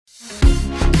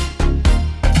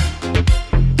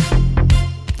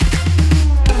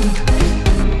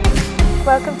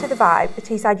5, a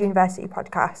Teesside University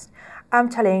podcast. I'm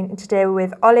Talene and today we're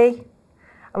with Oli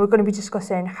and we're going to be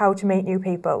discussing how to meet new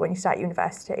people when you start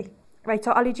university. Right,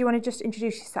 so Oli, do you want to just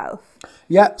introduce yourself?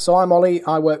 Yeah, so I'm Oli.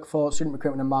 I work for student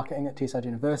recruitment and marketing at Teesside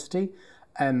University.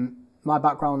 My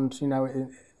background,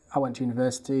 I went to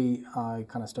university, I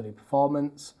kind of studied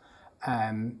performance,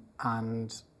 and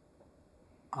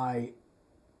I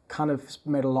kind of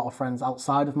made a lot of friends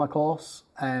outside of my course,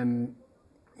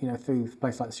 through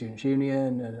places like the Students'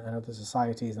 Union and other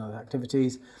societies and other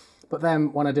activities. But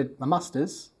then when I did my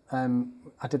Masters,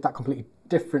 I did that completely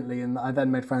differently, and I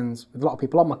then made friends with a lot of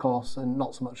people on my course and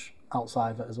not so much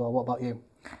outside of it as well. What about you?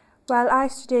 Well, I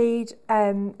studied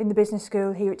in the business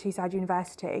school here at Teesside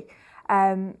University,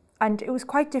 and it was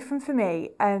quite different for me.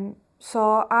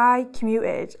 So I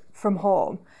commuted from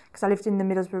home because I lived in the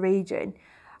Middlesbrough region,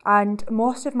 and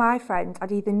most of my friends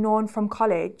I'd either known from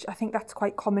college. I think that's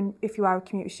quite common if you are a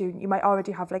commuter student. You might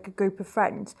already have like a group of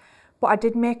friends, but I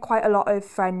did make quite a lot of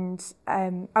friends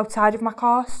outside of my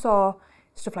course, so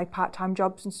stuff like part-time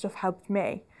jobs and stuff helped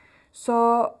me.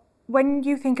 So when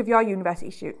you think of your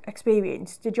university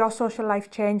experience, did your social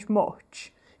life change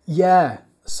much? Yeah,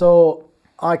 so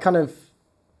I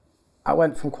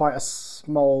went from quite a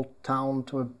small town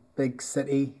to a big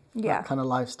city, that kind of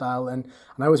lifestyle. And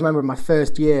I always remember in my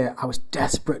first year, I was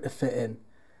desperate to fit in,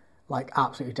 like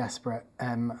absolutely desperate.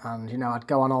 And I'd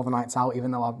go on all the nights out,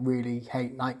 even though I really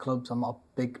hate nightclubs. I'm not a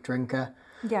big drinker.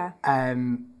 Yeah.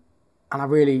 And I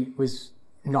really was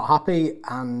not happy.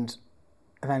 And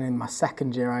then in my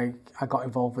second year, I got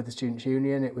involved with the Students'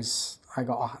 Union.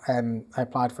 I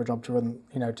applied for a job to run,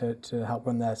 to help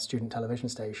run their student television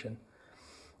station.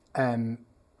 And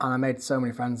I made so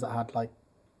many friends that had like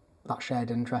that shared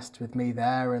interest with me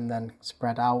there, and then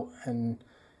spread out, and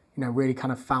really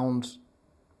kind of found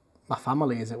my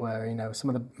family, as it were.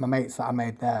 Some of my mates that I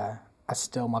made there are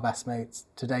still my best mates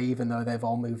today, even though they've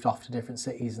all moved off to different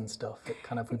cities and stuff.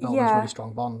 We built those really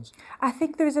strong bonds. I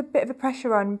think there is a bit of a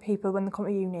pressure on people when they come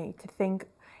to uni to think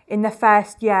in their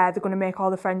first year they're going to make all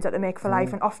the friends that they make for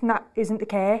life, and often that isn't the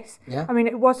case. Yeah. I mean,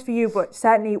 it was for you, but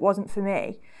certainly it wasn't for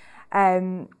me.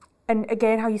 And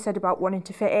again, how you said about wanting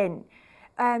to fit in.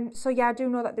 So yeah, I do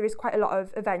know that there is quite a lot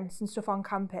of events and stuff on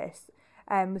campus,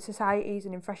 with societies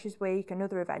and in Freshers Week and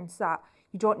other events that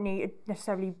you don't need to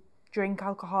necessarily drink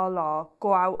alcohol or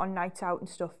go out on nights out and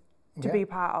stuff to be a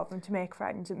part of and to make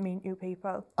friends and meet new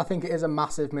people. I think it is a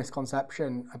massive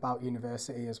misconception about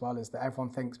university as well, is that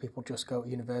everyone thinks people just go to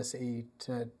university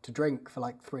to drink for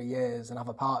like 3 years and have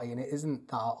a party, and it isn't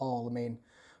that at all. I mean,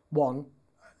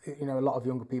 a lot of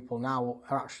younger people now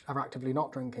are actively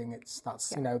not drinking. That's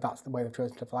the way they've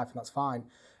chosen to live life, and that's fine.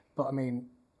 But I mean,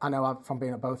 I know from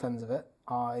being at both ends of it,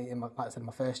 like I said,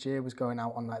 my first year was going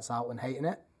out on nights out and hating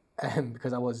it,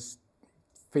 because I was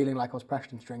feeling like I was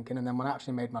pressured into drinking. And then when I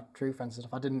actually made my true friends and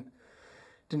stuff, I didn't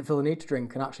feel the need to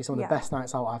drink. And actually, some of the best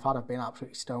nights out I've had have been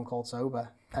absolutely stone cold sober.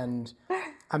 And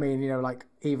I mean, like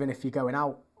even if you're going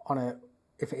out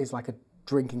if it is like a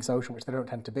drinking social, which they don't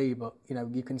tend to be, but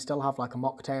you can still have like a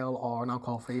mocktail or an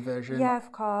alcohol-free version. Yeah,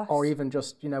 of course. Or even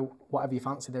just whatever you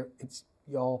fancy. It's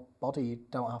your body. You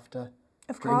don't have to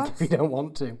drink if you don't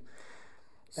want to.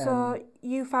 So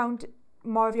you found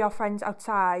more of your friends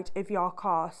outside of your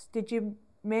course. Did you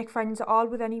make friends at all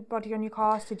with anybody on your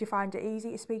course? Did you find it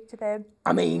easy to speak to them?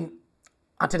 I mean,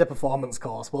 I did a performance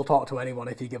course. We'll talk to anyone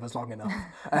if you give us long enough.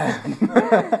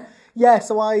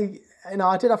 So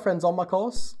I did have friends on my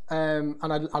course, and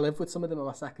I lived with some of them in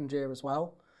my second year as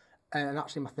well. And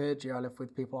actually my third year I lived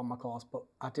with people on my course, but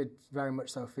I did very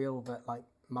much so feel that like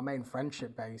my main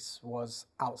friendship base was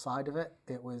outside of it.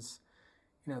 It was,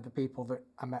 the people that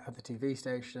I met at the TV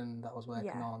station that I was working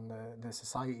on, the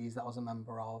societies that I was a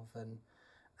member of,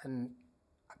 and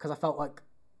because I felt like,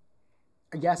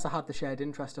 yes, I had the shared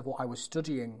interest of what I was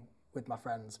studying with my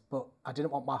friends, but I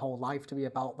didn't want my whole life to be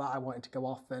about that. I wanted to go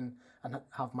off and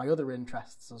have my other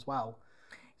interests as well.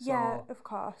 Yeah, of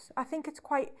course. I think it's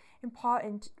quite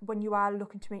important when you are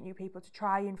looking to meet new people to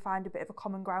try and find a bit of a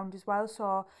common ground as well.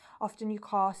 So often your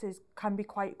courses can be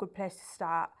quite a good place to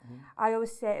start. Mm-hmm. I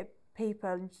always say to people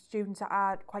and students that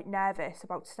are quite nervous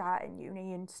about starting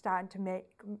uni and starting to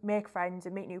make friends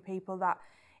and meet new people, that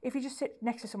if you just sit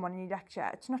next to someone in your lecture,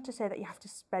 it's not to say that you have to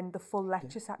spend the full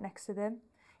lecture sat next to them.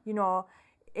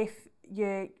 If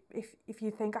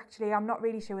you think, actually, I'm not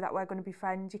really sure that we're going to be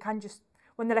friends, you can just,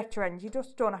 when the lecture ends, you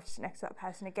just don't have to sit next to that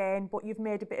person again, but you've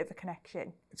made a bit of a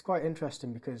connection. It's quite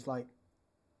interesting because, like,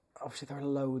 obviously there are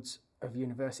loads of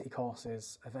university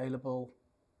courses available,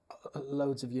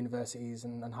 loads of universities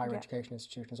and higher education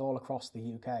institutions all across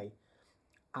the UK,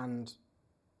 and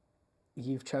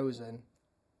you've chosen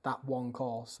that one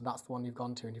course, that's the one you've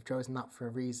gone to, and you've chosen that for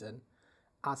a reason,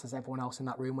 as has everyone else in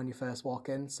that room when you first walk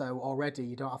in. So already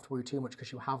you don't have to worry too much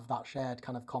because you have that shared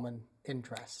kind of common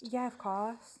interest. Yeah, of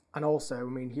course. And also, I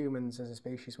mean, humans as a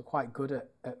species, we're quite good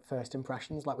at first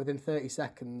impressions. Like within 30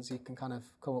 seconds, you can kind of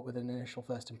come up with an initial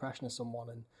first impression of someone,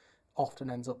 and often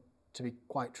ends up to be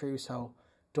quite true. So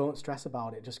don't stress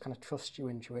about it. Just kind of trust your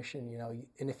intuition, you know.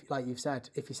 And if, like you've said,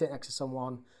 if you sit next to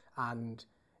someone and,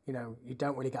 you know, you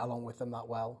don't really get along with them that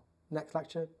well, next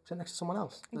lecture, sit next to someone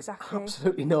else. Exactly. There's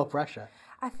absolutely no pressure.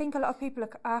 I think a lot of people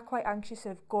are quite anxious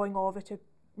of going over to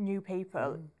new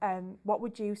people. What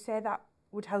would you say that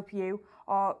would help you,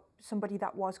 or somebody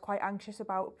that was quite anxious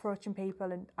about approaching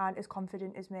people and aren't as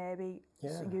confident as maybe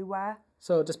you were?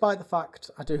 So despite the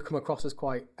fact I do come across as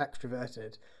quite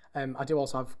extroverted, I do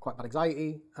also have quite bad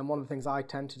anxiety, and one of the things I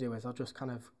tend to do is I'll just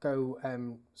kind of go,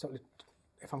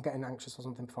 if I'm getting anxious or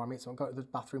something before I meet someone, go to the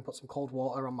bathroom, put some cold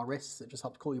water on my wrists. It just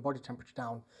helps cool your body temperature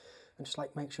down, and just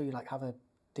like make sure you like have a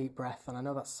deep breath. And I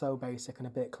know that's so basic and a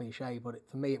bit cliche, but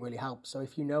for me it really helps. So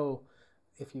if you know,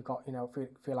 if you've got, you know,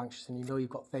 feel anxious and you know you've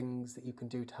got things that you can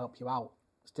do to help you out,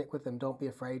 stick with them. Don't be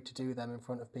afraid to do them in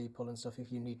front of people and stuff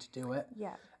if you need to do it.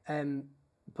 Yeah.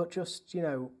 But just, you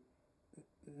know,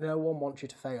 no one wants you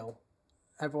to fail.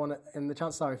 Everyone, and the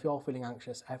chances are if you're feeling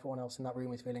anxious, everyone else in that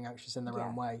room is feeling anxious in their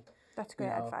own way. That's great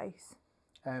advice.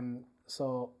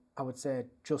 So I would say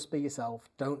just be yourself.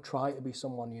 Don't try to be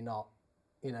someone you're not.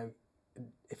 You know,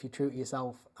 if you true to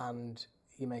yourself and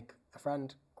you make a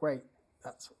friend, great,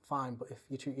 that's fine. But if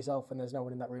you treat yourself and there's no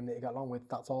one in that room that you get along with,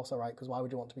 that's also right, because why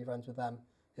would you want to be friends with them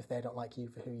if they don't like you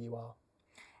for who you are?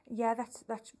 Yeah, that's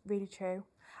really true.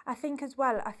 I think as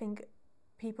well,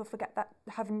 people forget that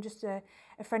having just a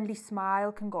friendly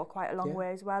smile can go quite a long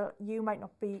way as well. You might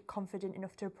not be confident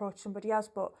enough to approach somebody else,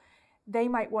 but they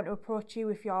might want to approach you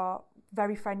if you're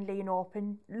very friendly and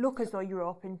open. Look as though you're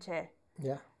open to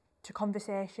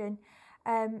conversation.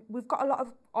 We've got a lot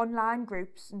of online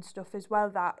groups and stuff as well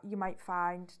that you might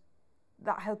find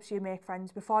that helps you make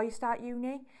friends before you start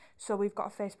uni. So we've got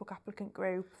a Facebook applicant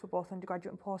group for both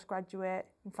undergraduate and postgraduate.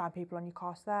 You can find people on your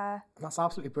course there. That's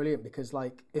absolutely brilliant, because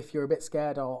like if you're a bit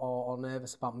scared or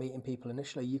nervous about meeting people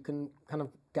initially, you can kind of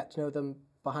get to know them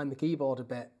behind the keyboard a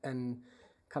bit and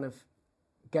kind of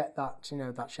get that, you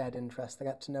know, that shared interest. They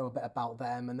get to know a bit about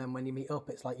them, and then when you meet up,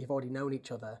 it's like you've already known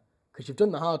each other because you've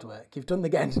done the hard work. You've done the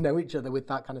getting to know each other with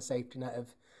that kind of safety net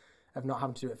of not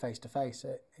having to do it face to face.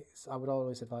 I would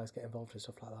always advise get involved with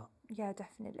stuff like that. Yeah,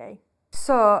 definitely.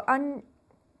 So, and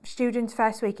students'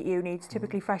 first week at uni, it's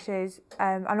typically freshers.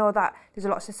 I know that there's a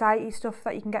lot of society stuff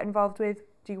that you can get involved with.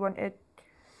 Do you want to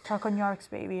talk on your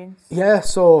experience? Yeah,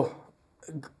 so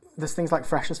there's things like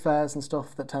freshers' fairs and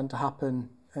stuff that tend to happen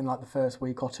in like the first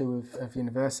week or two of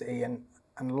university, and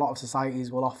a lot of societies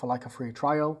will offer like a free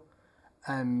trial,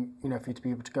 you know, for you to be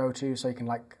able to go to, so you can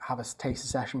like have a taster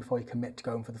session before you commit to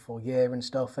going for the full year and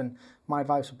stuff. And my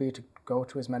advice would be to go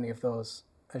to as many of those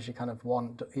as you kind of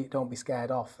want. Don't be scared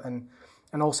off, and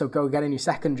also go get in your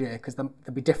second year, because there'll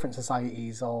be different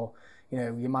societies, or you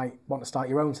know, you might want to start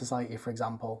your own society, for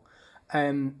example,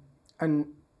 and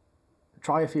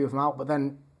try a few of them out, but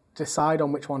then decide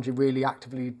on which ones you really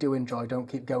actively do enjoy. Don't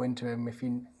keep going to them if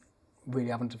you really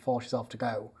having to force yourself to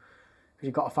go, because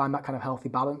you've got to find that kind of healthy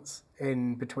balance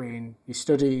in between your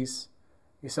studies,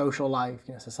 your social life,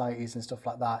 you know, societies and stuff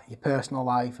like that, your personal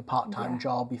life, a part-time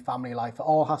job, your family life. It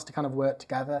all has to kind of work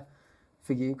together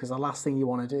for you, because the last thing you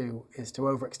want to do is to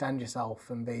overextend yourself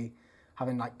and be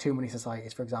having like too many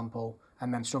societies, for example,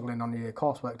 and then struggling on your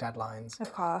coursework deadlines.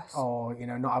 Of course. Or, you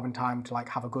know, not having time to like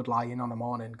have a good lie-in on a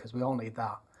morning, because we all need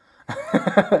that.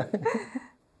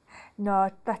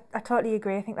 No, I totally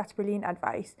agree. I think that's brilliant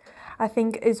advice. I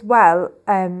think as well,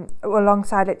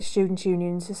 alongside like the students'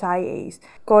 union and societies,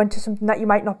 going to something that you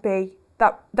might not be,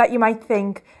 that you might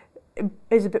think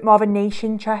is a bit more of a niche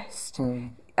interest.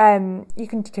 You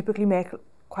can typically make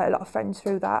quite a lot of friends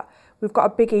through that. We've got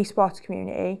a big esports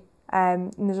community,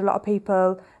 and there's a lot of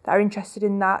people that are interested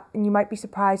in that, and you might be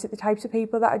surprised at the types of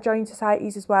people that are joining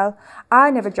societies as well.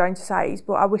 I never joined societies,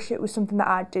 but I wish it was something that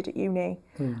I did at uni.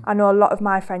 I know a lot of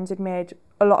my friends had made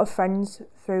a lot of friends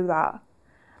through that.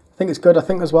 I think it's good. I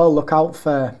think as well, look out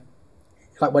for,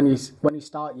 like when you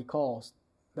start your course,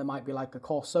 there might be like a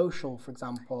course social, for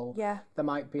example. Yeah. There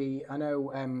might be, I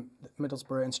know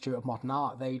Middlesbrough Institute of Modern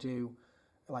Art, they do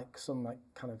like some like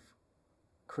kind of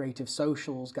creative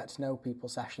socials, get to know people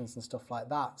sessions and stuff like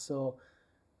that. So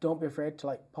don't be afraid to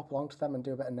like pop along to them and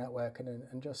do a bit of networking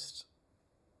and just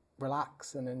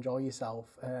relax and enjoy yourself.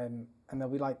 And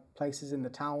there'll be like places in the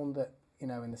town that, you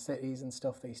know, in the cities and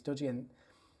stuff that you study in,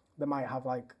 they might have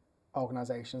like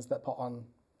organisations that put on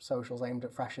socials aimed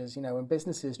at freshers, you know, and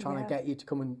businesses trying to get you to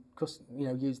come and, you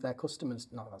know, use their customers.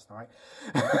 No, that's not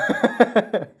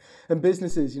right. And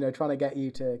businesses, you know, trying to get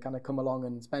you to kind of come along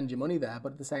and spend your money there,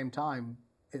 but at the same time,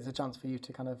 it's a chance for you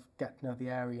to kind of get to know the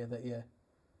area that you're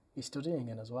studying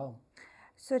in as well.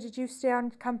 So did you stay on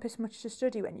campus much to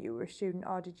study when you were a student,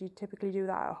 or did you typically do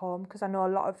that at home? Because I know a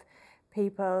lot of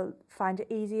people find it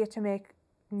easier to make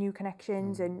new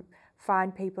connections and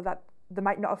find people that they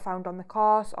might not have found on the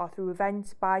course or through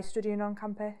events by studying on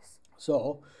campus.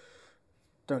 So,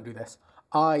 don't do this.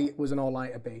 I was an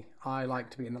all-nighter bee. I like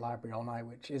to be in the library all night,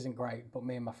 which isn't great, but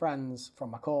me and my friends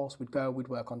from my course, we'd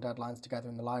work on deadlines together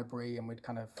in the library, and we'd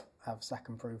kind of have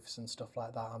second proofs and stuff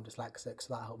like that. I'm dyslexic,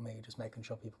 so that helped me, just making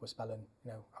sure people were spelling,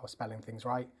 you know, I was spelling things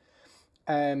right.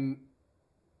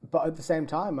 But at the same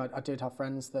time, I did have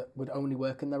friends that would only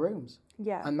work in their rooms.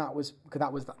 Yeah. And that was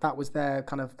their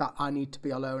kind of, that I need to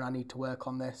be alone, I need to work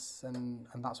on this, and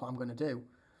that's what I'm going to do.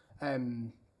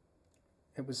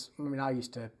 It was, I mean, I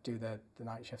used to do the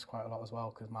night shifts quite a lot as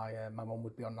well, because my mum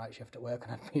would be on night shift at work,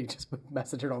 and I'd be just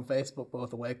messaging on Facebook,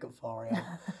 both awake at 4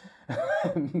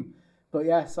 a.m. But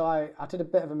yeah, so I did a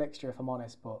bit of a mixture, if I'm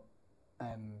honest, but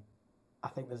I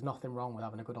think there's nothing wrong with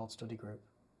having a good old study group.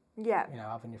 Yeah. You know,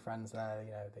 having your friends there,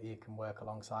 you know, that you can work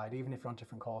alongside, even if you're on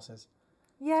different courses.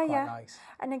 Yeah, it's quite nice.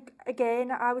 And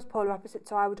again, I was polar opposite,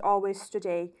 so I would always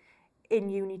study in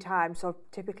uni time, so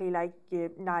typically like your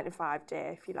 9 to 5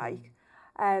 day, if you like.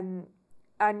 And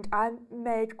I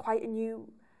made quite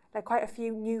a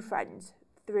few new friends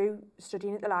through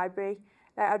studying at the library.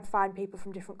 Like I'd find people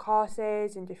from different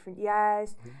courses in different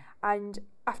years, and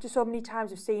after so many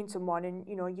times of seeing someone, and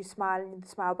you know, you smile and they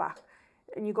smile back,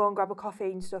 and you go and grab a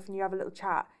coffee and stuff, and you have a little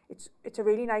chat. It's a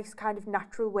really nice kind of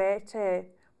natural way to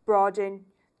broaden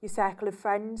your circle of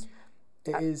friends.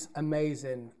 It is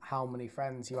amazing how many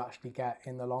friends you actually get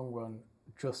in the long run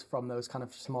just from those kind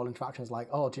of small interactions, like,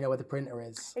 oh, do you know where the printer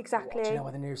is? Exactly. Do you know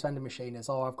where the nearest vending machine is?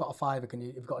 Or I've got a £5, have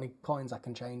you got any coins I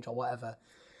can change, or whatever?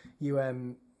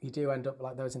 You do end up,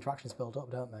 like, those interactions build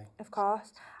up, don't they? Of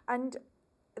course. And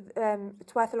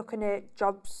it's worth looking at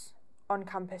jobs on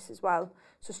campus as well.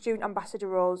 So student ambassador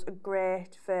roles are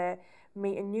great for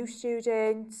meeting new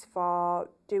students, for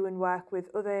doing work with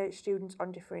other students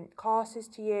on different courses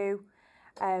to you.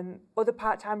 Other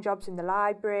part-time jobs in the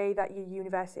library that your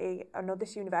university, I know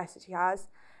this university has,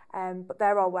 but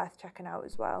they're all worth checking out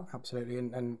as well. Absolutely,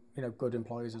 and you know, good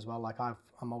employers as well. Like I'm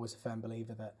always a firm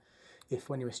believer that if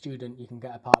when you're a student you can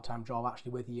get a part-time job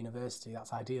actually with the university,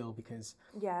 that's ideal, because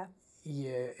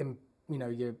your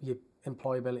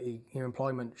employability, your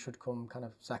employment should come kind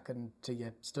of second to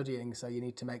your studying. So you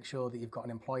need to make sure that you've got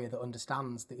an employer that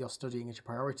understands that your studying is your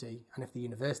priority, and if the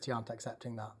university aren't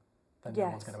accepting that, then no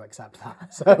one's going to accept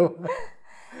that. So,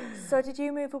 so did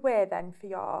you move away then for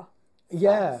your?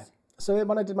 Yeah. So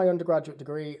when I did my undergraduate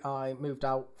degree, I moved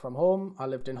out from home. I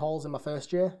lived in halls in my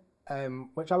first year,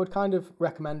 which I would kind of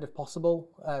recommend if possible.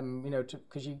 You know,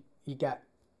 because you get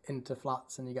into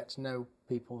flats and you get to know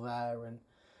people there,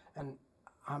 and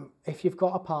if you've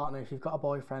got a partner, if you've got a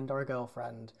boyfriend or a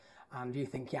girlfriend, and you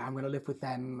think, yeah, I'm going to live with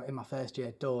them in my first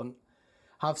year, don't.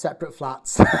 Have separate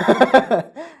flats,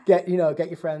 get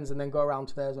your friends, and then go around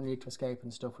to theirs when you need to escape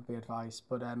and stuff would be advice.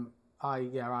 But I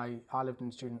lived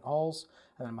in student halls,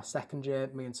 and then my second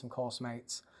year, me and some course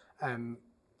mates found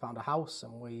a house,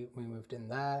 and we moved in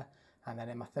there. And then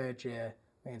in my third year,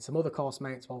 me and some other course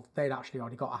mates, well, they'd actually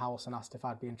already got a house and asked if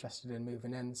I'd be interested in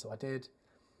moving in, so I did.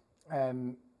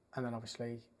 And then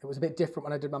obviously it was a bit different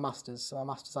when I did my masters. So my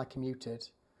masters I commuted.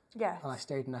 Yes. And I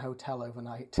stayed in a hotel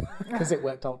overnight because it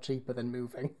worked out cheaper than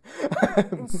moving.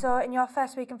 And so in your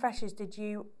first week in Freshers, did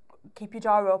you keep your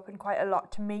door open quite a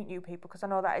lot to meet new people? Because I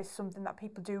know that is something that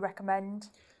people do recommend.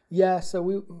 Yeah,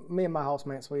 so me and my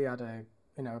housemates, we had a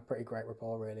pretty great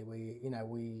rapport really. We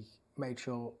made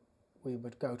sure we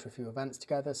would go to a few events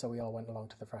together. So we all went along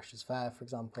to the Freshers Fair, for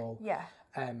example. Yeah.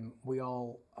 We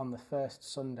all, on the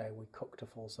first Sunday, we cooked a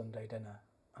full Sunday dinner.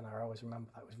 And I always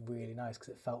remember that was really nice because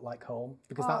it felt like home.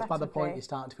 Because that's by the point you're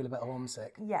starting to feel a bit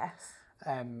homesick. Yes.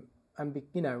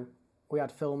 We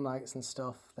had film nights and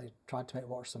stuff. They tried to make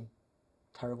watch some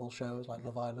terrible shows like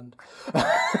Love Island.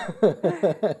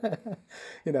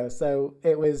 So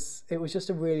it was just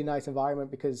a really nice environment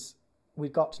because we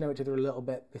got to know each other a little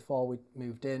bit before we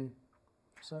moved in.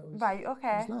 So it was, right,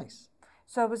 okay. It was nice.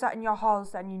 So was that in your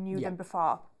halls then? You knew them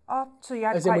before? Oh, so you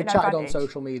had As quite in we an chatted advantage. on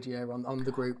social media, on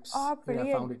the groups. Oh,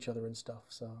 brilliant. Found each other and stuff.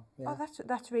 So yeah. Oh,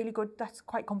 that's really good. That's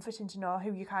quite comforting to know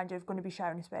who you're kind of going to be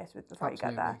sharing a space with before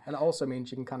Absolutely. You get there. And it also means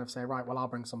you can kind of say, right, well, I'll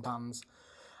bring some pans,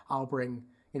 I'll bring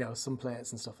some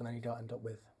plates and stuff, and then you don't end up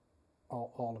with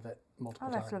all of it multiple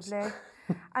times. Oh, that's lovely.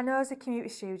 I know as a commuter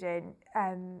student,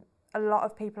 a lot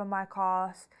of people on my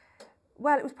course,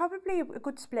 well, it was probably a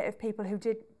good split of people who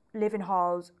did live in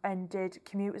halls and did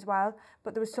commute as well,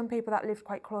 but there was some people that lived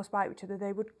quite close by to each other.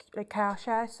 They would like car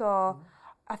share, so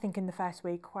I think in the first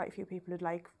week quite a few people had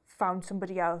like found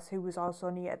somebody else who was also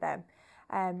near them,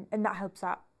 and that helps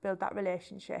that build that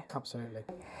relationship. Absolutely.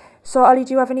 So Oli,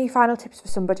 do you have any final tips for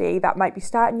somebody that might be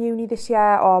starting uni this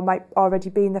year or might already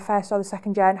be in the first or the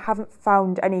second year and haven't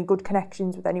found any good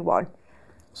connections with anyone?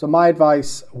 So my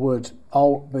advice would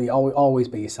always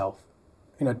be yourself.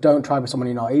 You know, don't try with someone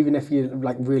you're not. Even if you're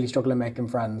like really struggling making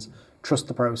friends, trust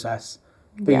the process.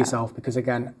 Be yourself, because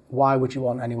again, why would you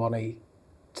want anybody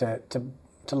to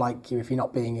like you if you're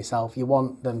not being yourself? You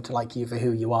want them to like you for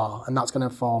who you are, and that's going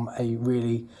to form a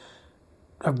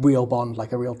real bond,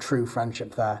 like a real true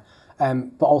friendship there.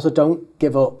 But also don't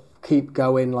give up. Keep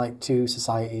going, like, to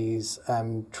societies.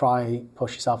 Try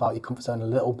push yourself out your comfort zone a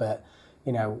little bit.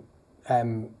 You know,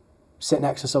 sit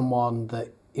next to someone that,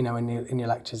 you know, in your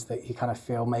lectures that you kind of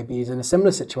feel maybe is in a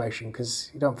similar situation, because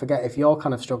you don't forget, if you're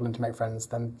kind of struggling to make friends,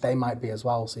 then they might be as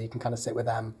well, so you can kind of sit with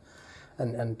them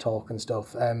and talk and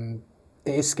stuff.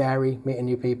 It is scary meeting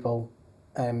new people,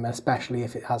 especially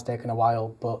if it has taken a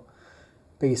while, but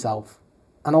be yourself.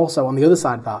 And also on the other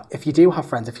side of that, if you do have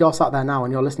friends, if you're sat there now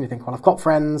and you're listening, you think, well, I've got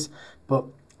friends, but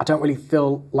I don't really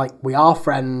feel like we are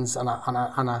friends, and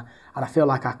I feel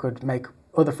like I could make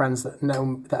other friends that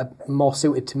are more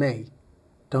suited to me.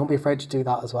 Don't be afraid to do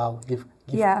that as well. You've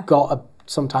got to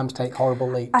sometimes take horrible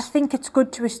leaps. I think it's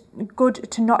good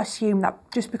to not assume that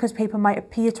just because people might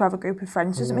appear to have a group of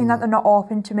friends doesn't mean that they're not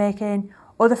open to making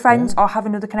other friends or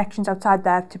having other connections outside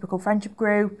their typical friendship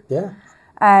group.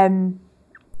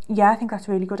 I think that's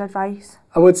really good advice.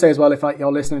 I would say as well, if like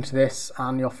you're listening to this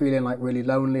and you're feeling like really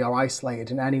lonely or isolated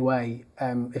in any way,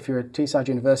 if you're a Teesside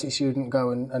University student,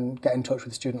 go and get in touch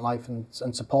with the student life and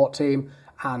support team.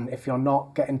 And if you're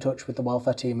not, get in touch with the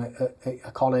welfare team at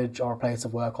a college or a place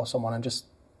of work or someone, and just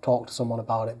talk to someone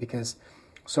about it, because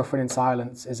suffering in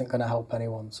silence isn't going to help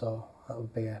anyone. So that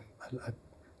would be a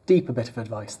deeper bit of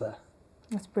advice there.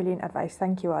 That's brilliant advice.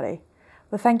 Thank you, Oli.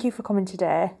 Well, thank you for coming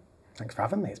today. Thanks for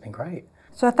having me. It's been great.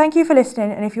 So thank you for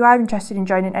listening, and if you are interested in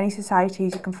joining any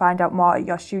societies, you can find out more at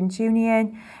your Students'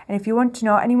 Union, and if you want to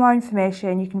know any more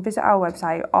information, you can visit our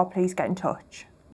website or please get in touch.